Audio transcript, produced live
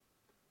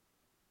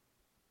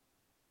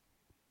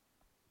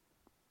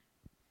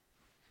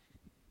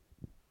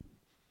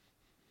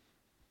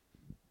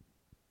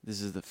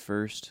This is the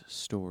first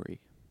story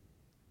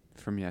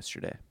from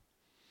yesterday.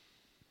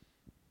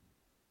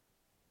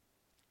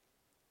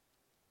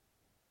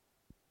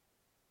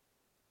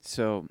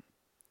 So,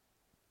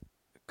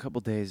 a couple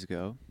days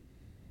ago,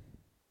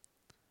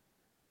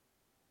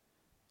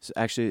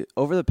 actually,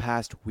 over the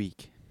past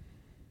week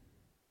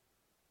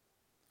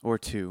or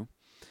two,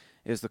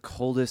 is the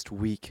coldest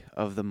week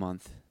of the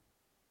month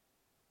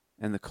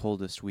and the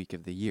coldest week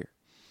of the year.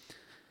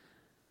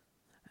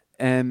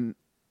 And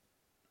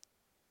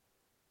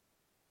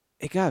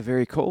it got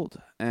very cold,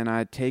 and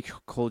I take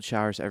cold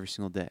showers every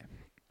single day,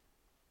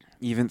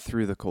 even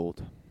through the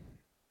cold.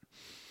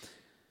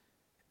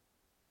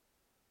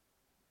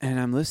 And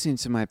I'm listening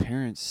to my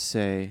parents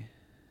say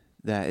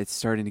that it's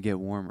starting to get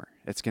warmer.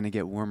 It's going to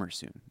get warmer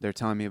soon. They're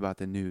telling me about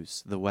the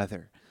news, the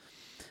weather.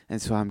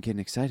 And so I'm getting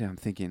excited. I'm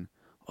thinking,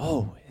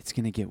 oh, it's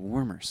going to get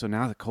warmer. So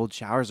now the cold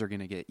showers are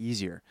going to get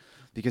easier.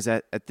 Because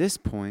at this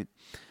point,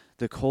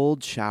 the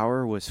cold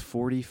shower was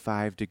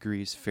 45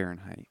 degrees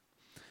Fahrenheit,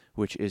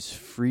 which is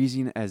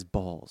freezing as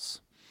balls.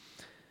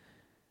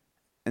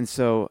 And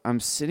so I'm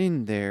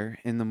sitting there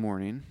in the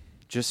morning,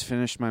 just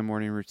finished my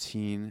morning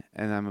routine,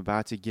 and I'm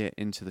about to get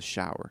into the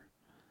shower.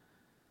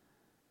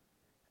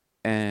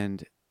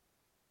 And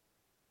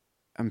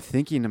I'm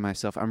thinking to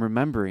myself, I'm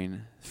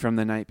remembering from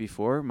the night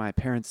before, my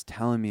parents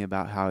telling me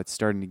about how it's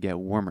starting to get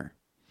warmer.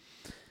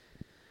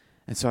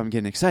 And so I'm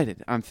getting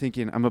excited. I'm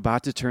thinking, I'm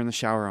about to turn the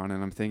shower on,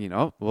 and I'm thinking,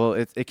 oh, well,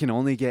 it can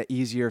only get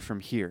easier from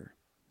here.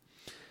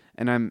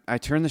 And I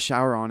turn the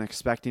shower on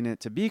expecting it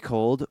to be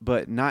cold,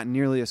 but not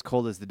nearly as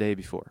cold as the day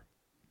before.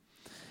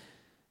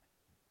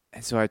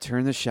 And so I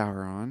turn the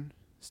shower on,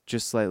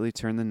 just slightly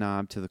turn the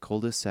knob to the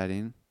coldest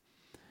setting,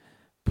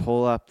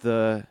 pull up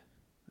the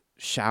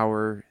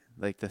shower,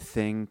 like the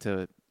thing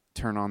to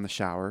turn on the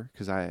shower,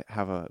 because I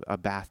have a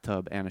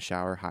bathtub and a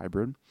shower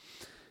hybrid.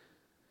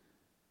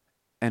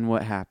 And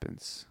what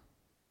happens?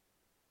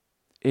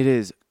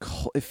 It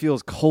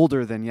feels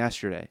colder than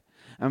yesterday.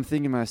 I'm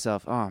thinking to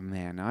myself, oh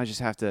man, now I just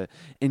have to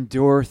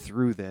endure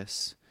through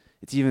this.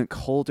 It's even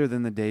colder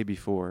than the day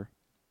before,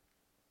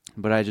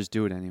 but I just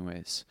do it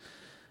anyways.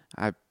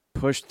 I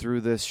push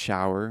through this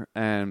shower,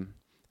 and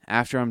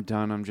after I'm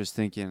done, I'm just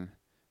thinking,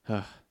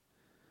 ugh,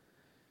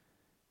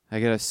 I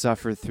gotta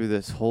suffer through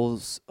this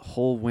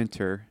whole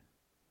winter,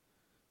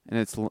 and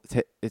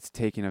it's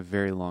taking a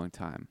very long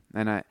time.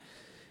 And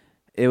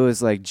it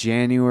was like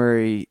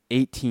January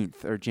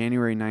 18th or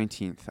January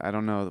 19th. I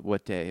don't know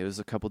what day. It was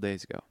a couple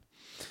days ago.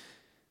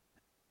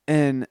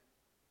 And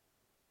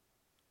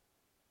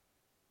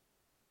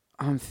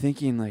I'm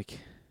thinking like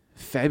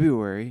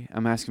February.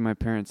 I'm asking my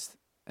parents,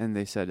 and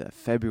they said that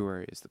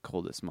February is the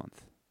coldest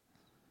month.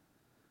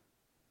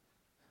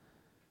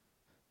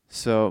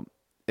 So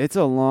it's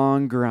a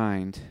long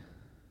grind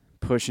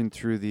pushing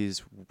through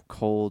these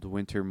cold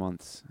winter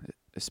months,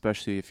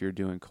 especially if you're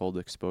doing cold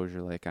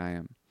exposure like I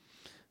am.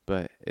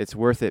 But it's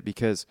worth it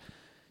because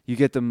you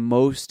get the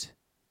most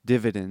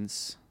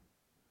dividends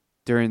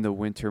during the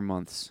winter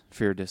months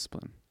for your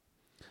discipline.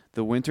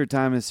 The winter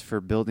time is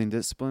for building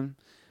discipline,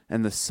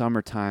 and the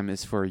summertime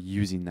is for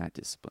using that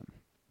discipline,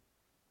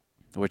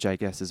 which I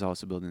guess is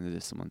also building the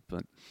discipline.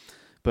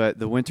 But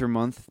the winter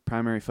month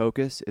primary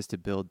focus is to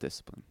build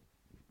discipline.